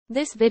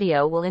This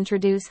video will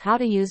introduce how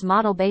to use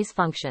model base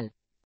function.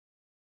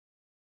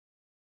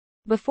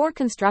 Before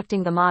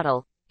constructing the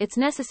model, it's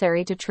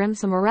necessary to trim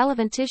some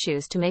irrelevant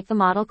tissues to make the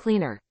model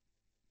cleaner.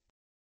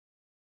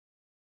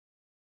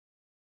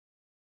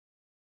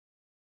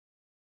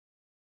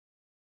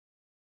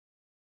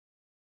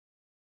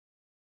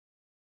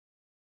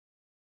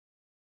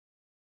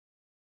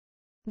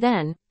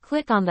 Then,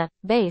 click on the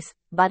Base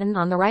button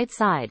on the right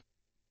side.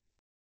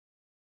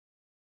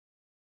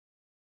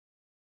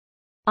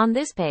 On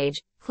this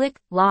page, click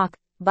Lock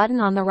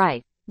button on the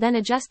right, then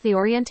adjust the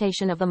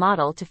orientation of the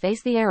model to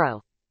face the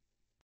arrow.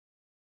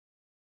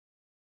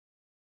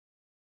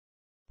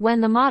 When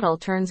the model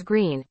turns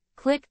green,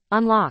 click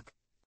Unlock.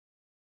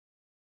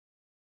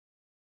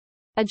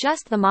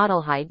 Adjust the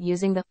model height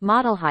using the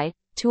Model Height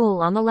tool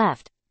on the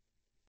left.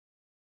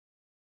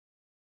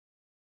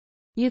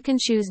 You can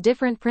choose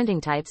different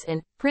printing types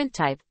in Print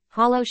Type,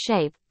 Hollow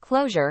Shape,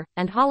 Closure,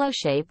 and Hollow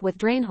Shape with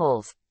Drain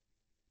Holes.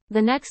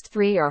 The next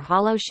three are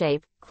Hollow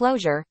Shape,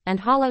 Closure, and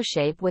Hollow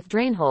Shape with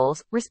Drain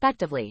Holes,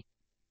 respectively.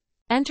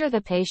 Enter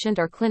the patient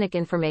or clinic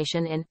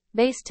information in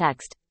Base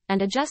Text,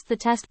 and adjust the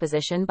test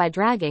position by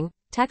dragging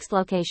Text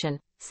Location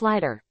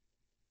slider.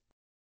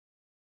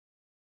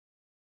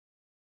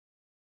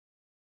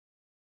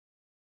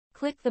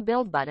 Click the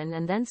Build button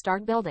and then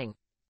start building.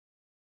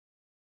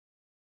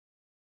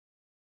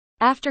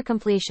 After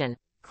completion,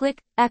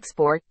 click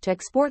Export to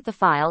export the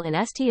file in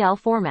STL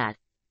format.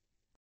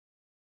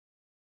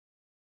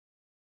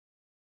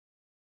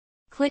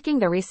 Clicking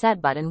the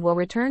Reset button will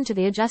return to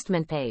the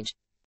adjustment page.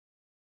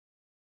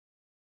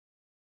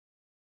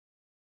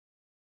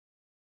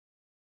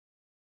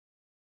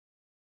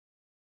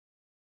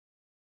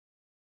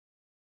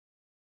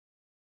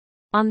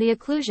 On the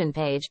Occlusion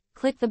page,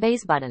 click the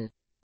Base button.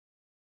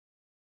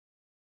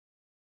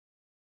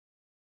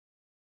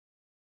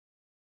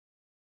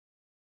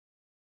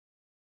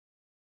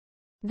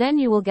 Then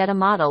you will get a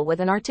model with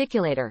an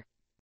articulator.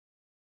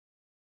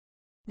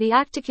 The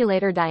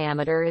articulator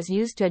diameter is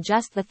used to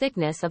adjust the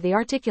thickness of the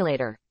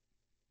articulator.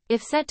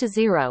 If set to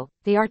 0,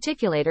 the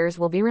articulators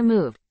will be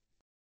removed.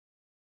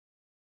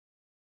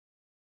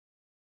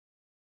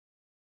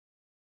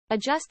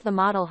 Adjust the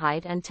model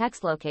height and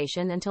text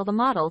location until the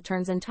model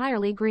turns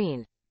entirely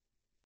green.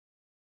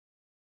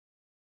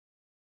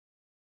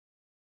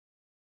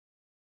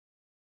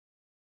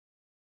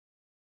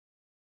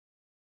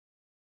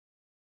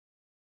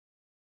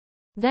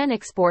 Then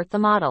export the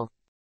model.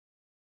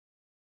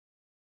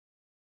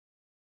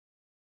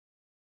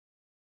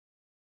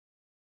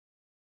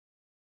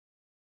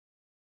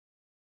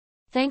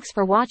 Thanks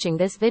for watching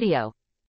this video.